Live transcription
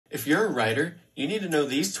If you're a writer, you need to know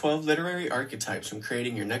these 12 literary archetypes when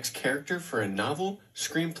creating your next character for a novel,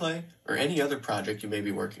 screenplay, or any other project you may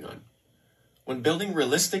be working on. When building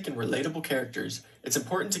realistic and relatable characters, it's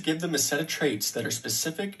important to give them a set of traits that are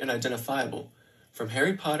specific and identifiable. From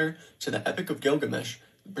Harry Potter to the Epic of Gilgamesh,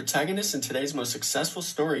 the protagonists in today's most successful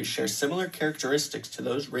stories share similar characteristics to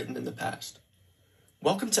those written in the past.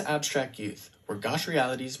 Welcome to Abstract Youth, where gauche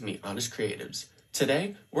realities meet honest creatives.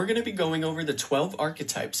 Today, we're going to be going over the 12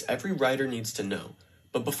 archetypes every writer needs to know.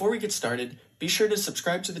 But before we get started, be sure to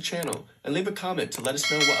subscribe to the channel and leave a comment to let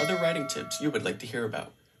us know what other writing tips you would like to hear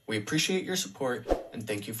about. We appreciate your support and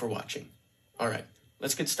thank you for watching. Alright,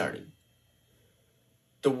 let's get started.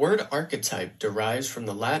 The word archetype derives from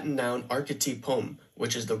the Latin noun archetypum,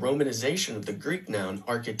 which is the romanization of the Greek noun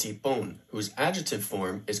archetypon, whose adjective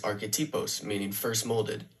form is archetypos, meaning first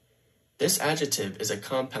molded. This adjective is a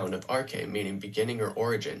compound of arche, meaning beginning or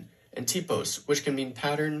origin, and typos, which can mean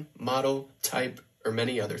pattern, model, type, or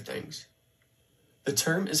many other things. The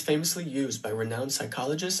term is famously used by renowned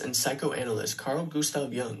psychologist and psychoanalyst Carl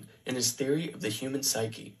Gustav Jung in his theory of the human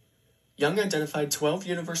psyche. Jung identified 12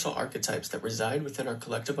 universal archetypes that reside within our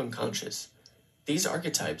collective unconscious. These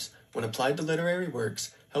archetypes, when applied to literary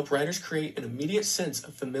works, help writers create an immediate sense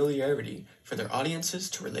of familiarity for their audiences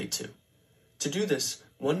to relate to. To do this,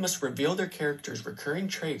 one must reveal their characters' recurring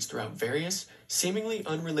traits throughout various, seemingly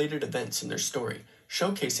unrelated events in their story,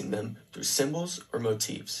 showcasing them through symbols or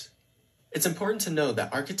motifs. It's important to know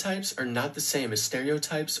that archetypes are not the same as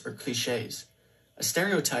stereotypes or cliches. A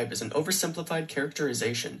stereotype is an oversimplified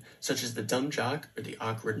characterization, such as the dumb jock or the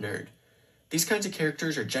awkward nerd. These kinds of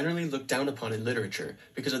characters are generally looked down upon in literature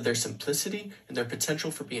because of their simplicity and their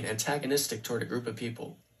potential for being antagonistic toward a group of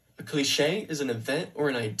people. A cliché is an event or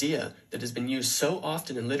an idea that has been used so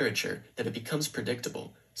often in literature that it becomes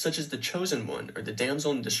predictable, such as the chosen one or the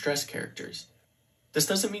damsel in distress characters. This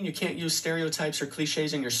doesn't mean you can't use stereotypes or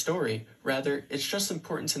clichés in your story, rather, it's just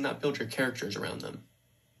important to not build your characters around them.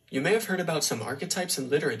 You may have heard about some archetypes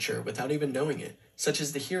in literature without even knowing it, such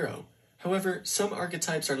as the hero. However, some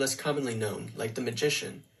archetypes are less commonly known, like the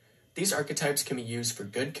magician. These archetypes can be used for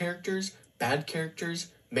good characters, bad characters,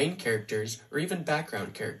 main characters, or even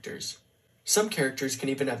background characters. Some characters can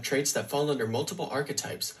even have traits that fall under multiple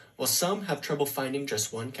archetypes, while some have trouble finding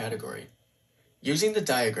just one category. Using the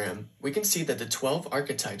diagram, we can see that the 12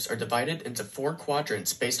 archetypes are divided into 4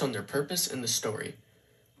 quadrants based on their purpose in the story.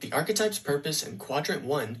 The archetype's purpose in Quadrant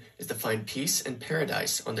 1 is to find peace and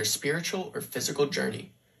paradise on their spiritual or physical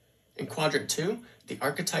journey. In Quadrant 2, the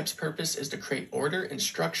archetype's purpose is to create order and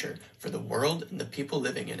structure for the world and the people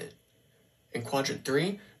living in it. In Quadrant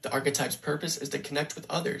 3, the archetype's purpose is to connect with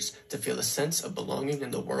others to feel a sense of belonging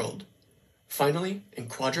in the world. Finally, in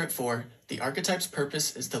Quadrant 4, the archetype's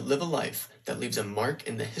purpose is to live a life that leaves a mark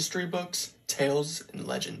in the history books, tales, and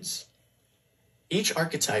legends. Each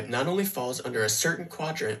archetype not only falls under a certain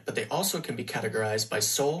quadrant, but they also can be categorized by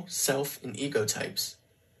soul, self, and ego types.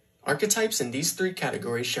 Archetypes in these 3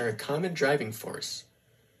 categories share a common driving force.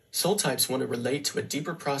 Soul types want to relate to a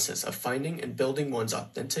deeper process of finding and building one's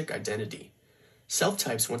authentic identity.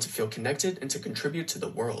 Self-types want to feel connected and to contribute to the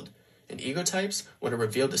world, and ego types want to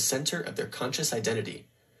reveal the center of their conscious identity.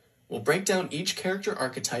 We'll break down each character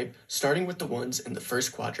archetype, starting with the ones in the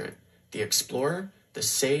first quadrant, the explorer, the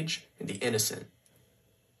sage, and the innocent.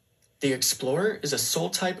 The explorer is a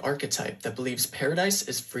soul-type archetype that believes paradise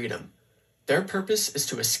is freedom. Their purpose is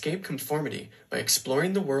to escape conformity by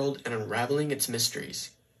exploring the world and unraveling its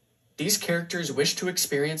mysteries. These characters wish to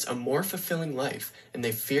experience a more fulfilling life, and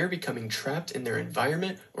they fear becoming trapped in their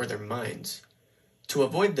environment or their minds. To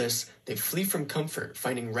avoid this, they flee from comfort,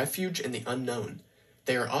 finding refuge in the unknown.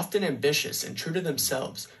 They are often ambitious and true to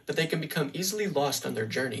themselves, but they can become easily lost on their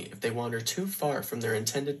journey if they wander too far from their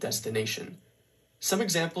intended destination. Some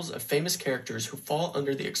examples of famous characters who fall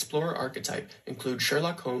under the explorer archetype include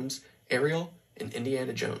Sherlock Holmes, Ariel, and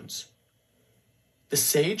Indiana Jones. The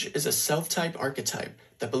sage is a self-type archetype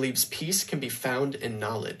that believes peace can be found in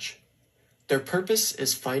knowledge. Their purpose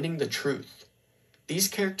is finding the truth. These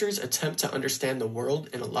characters attempt to understand the world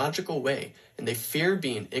in a logical way, and they fear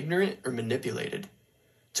being ignorant or manipulated.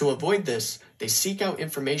 To avoid this, they seek out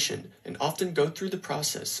information and often go through the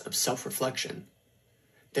process of self-reflection.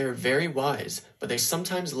 They are very wise, but they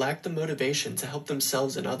sometimes lack the motivation to help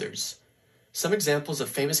themselves and others. Some examples of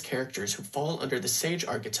famous characters who fall under the sage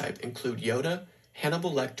archetype include Yoda,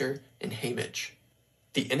 Hannibal Lecter, and Haymitch.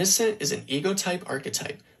 The innocent is an ego-type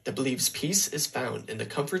archetype that believes peace is found in the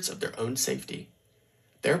comforts of their own safety.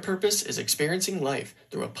 Their purpose is experiencing life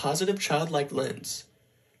through a positive childlike lens.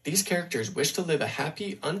 These characters wish to live a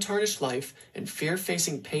happy, untarnished life and fear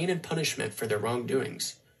facing pain and punishment for their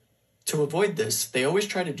wrongdoings. To avoid this, they always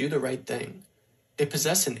try to do the right thing. They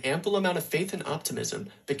possess an ample amount of faith and optimism,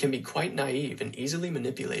 but can be quite naive and easily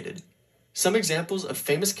manipulated. Some examples of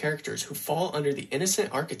famous characters who fall under the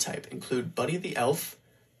innocent archetype include Buddy the Elf,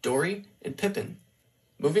 Dory, and Pippin.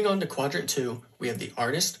 Moving on to Quadrant 2, we have the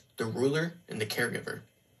artist, the ruler, and the caregiver.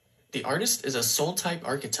 The artist is a soul-type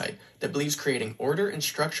archetype that believes creating order and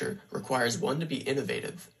structure requires one to be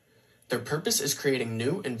innovative. Their purpose is creating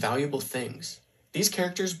new and valuable things. These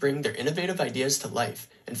characters bring their innovative ideas to life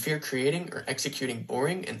and fear creating or executing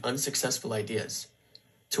boring and unsuccessful ideas.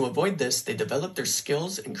 To avoid this, they develop their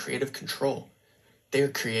skills and creative control. They are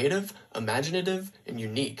creative, imaginative, and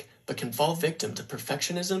unique, but can fall victim to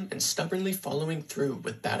perfectionism and stubbornly following through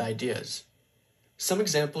with bad ideas. Some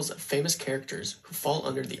examples of famous characters who fall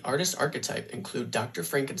under the artist archetype include Dr.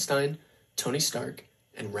 Frankenstein, Tony Stark,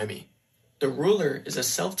 and Remy. The ruler is a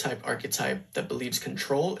self-type archetype that believes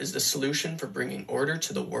control is the solution for bringing order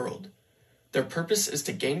to the world. Their purpose is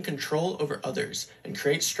to gain control over others and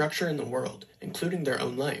create structure in the world, including their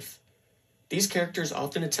own life. These characters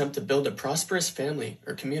often attempt to build a prosperous family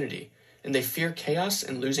or community, and they fear chaos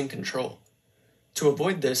and losing control. To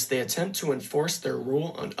avoid this, they attempt to enforce their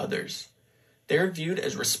rule on others. They are viewed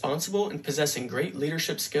as responsible and possessing great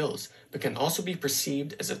leadership skills, but can also be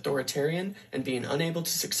perceived as authoritarian and being unable to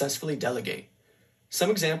successfully delegate. Some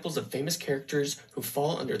examples of famous characters who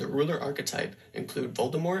fall under the ruler archetype include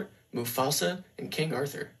Voldemort, Mufasa, and King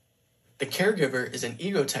Arthur. The caregiver is an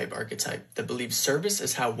ego-type archetype that believes service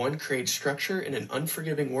is how one creates structure in an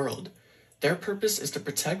unforgiving world. Their purpose is to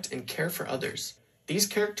protect and care for others. These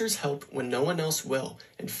characters help when no one else will,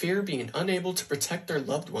 and fear being unable to protect their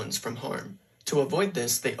loved ones from harm. To avoid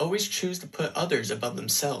this, they always choose to put others above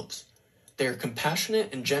themselves. They are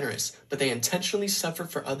compassionate and generous, but they intentionally suffer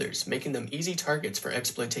for others, making them easy targets for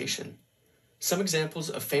exploitation. Some examples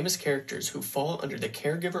of famous characters who fall under the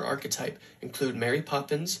caregiver archetype include Mary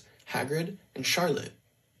Poppins, Hagrid, and Charlotte.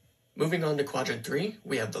 Moving on to Quadrant 3,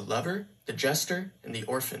 we have the lover, the jester, and the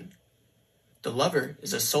orphan. The lover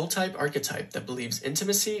is a soul-type archetype that believes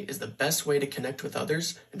intimacy is the best way to connect with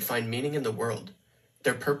others and find meaning in the world.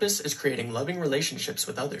 Their purpose is creating loving relationships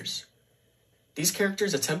with others. These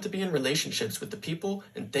characters attempt to be in relationships with the people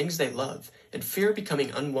and things they love, and fear becoming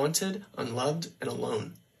unwanted, unloved, and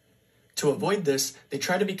alone. To avoid this, they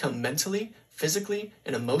try to become mentally, physically,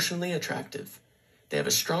 and emotionally attractive. They have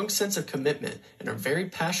a strong sense of commitment and are very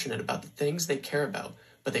passionate about the things they care about,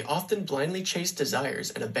 but they often blindly chase desires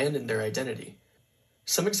and abandon their identity.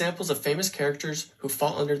 Some examples of famous characters who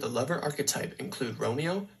fall under the lover archetype include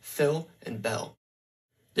Romeo, Phil, and Belle.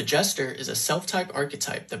 The jester is a self-type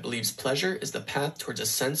archetype that believes pleasure is the path towards a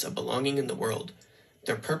sense of belonging in the world.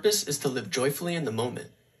 Their purpose is to live joyfully in the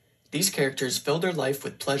moment. These characters fill their life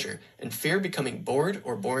with pleasure and fear becoming bored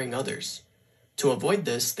or boring others. To avoid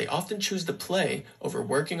this, they often choose to play over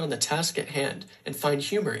working on the task at hand and find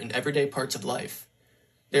humor in everyday parts of life.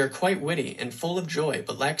 They are quite witty and full of joy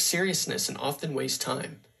but lack seriousness and often waste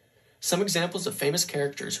time. Some examples of famous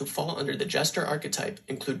characters who fall under the jester archetype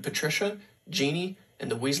include Patricia, Jeannie, and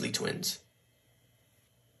the Weasley twins.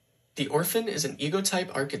 The orphan is an ego-type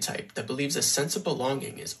archetype that believes a sense of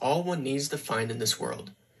belonging is all one needs to find in this world.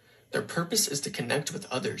 Their purpose is to connect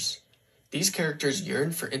with others. These characters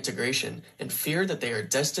yearn for integration and fear that they are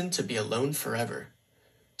destined to be alone forever.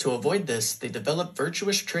 To avoid this, they develop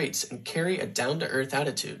virtuous traits and carry a down-to-earth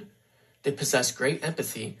attitude. They possess great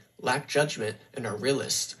empathy, lack judgment, and are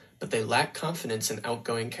realists, but they lack confidence in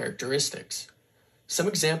outgoing characteristics. Some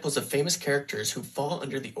examples of famous characters who fall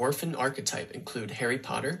under the orphan archetype include Harry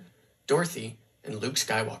Potter, Dorothy, and Luke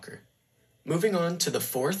Skywalker. Moving on to the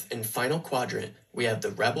fourth and final quadrant, we have the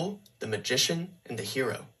rebel, the magician, and the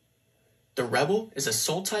hero. The rebel is a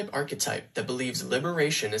soul-type archetype that believes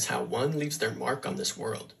liberation is how one leaves their mark on this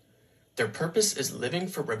world. Their purpose is living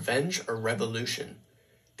for revenge or revolution.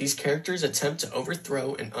 These characters attempt to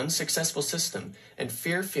overthrow an unsuccessful system and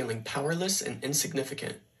fear feeling powerless and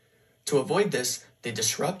insignificant. To avoid this, they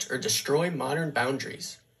disrupt or destroy modern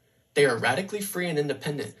boundaries. They are radically free and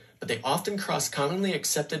independent, but they often cross commonly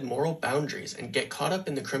accepted moral boundaries and get caught up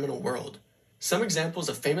in the criminal world. Some examples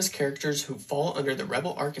of famous characters who fall under the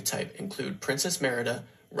rebel archetype include Princess Merida,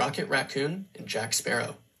 Rocket Raccoon, and Jack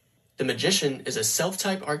Sparrow. The magician is a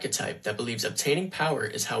self-type archetype that believes obtaining power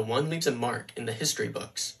is how one leaves a mark in the history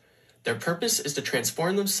books. Their purpose is to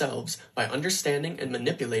transform themselves by understanding and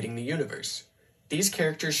manipulating the universe. These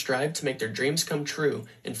characters strive to make their dreams come true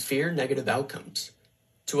and fear negative outcomes.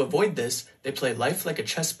 To avoid this, they play life like a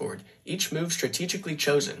chessboard, each move strategically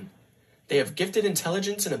chosen. They have gifted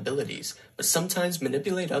intelligence and abilities, but sometimes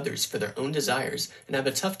manipulate others for their own desires and have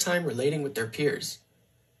a tough time relating with their peers.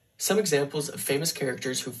 Some examples of famous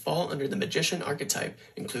characters who fall under the magician archetype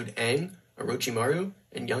include Aang, Orochimaru,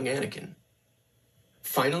 and young Anakin.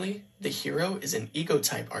 Finally, the hero is an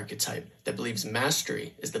ego-type archetype that believes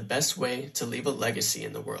mastery is the best way to leave a legacy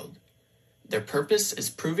in the world. Their purpose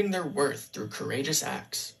is proving their worth through courageous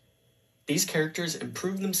acts. These characters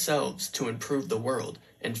improve themselves to improve the world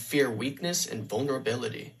and fear weakness and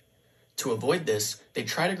vulnerability. To avoid this, they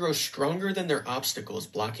try to grow stronger than their obstacles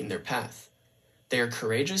blocking their path. They are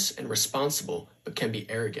courageous and responsible, but can be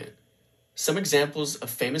arrogant. Some examples of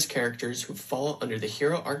famous characters who fall under the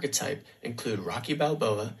hero archetype include Rocky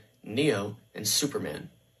Balboa, Neo, and Superman.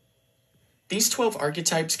 These 12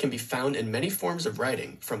 archetypes can be found in many forms of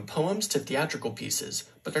writing, from poems to theatrical pieces,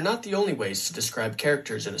 but they're not the only ways to describe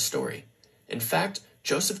characters in a story. In fact,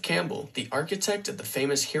 Joseph Campbell, the architect of the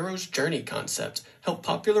famous hero's journey concept, helped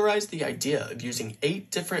popularize the idea of using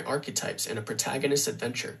 8 different archetypes in a protagonist's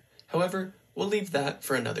adventure. However, we'll leave that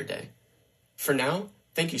for another day. For now,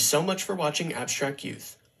 thank you so much for watching Abstract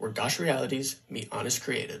Youth, where Gosh realities meet honest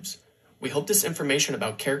creatives. We hope this information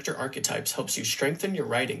about character archetypes helps you strengthen your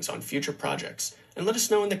writings on future projects, and let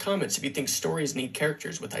us know in the comments if you think stories need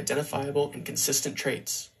characters with identifiable and consistent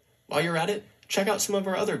traits. While you're at it, check out some of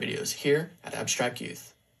our other videos here at Abstract Youth.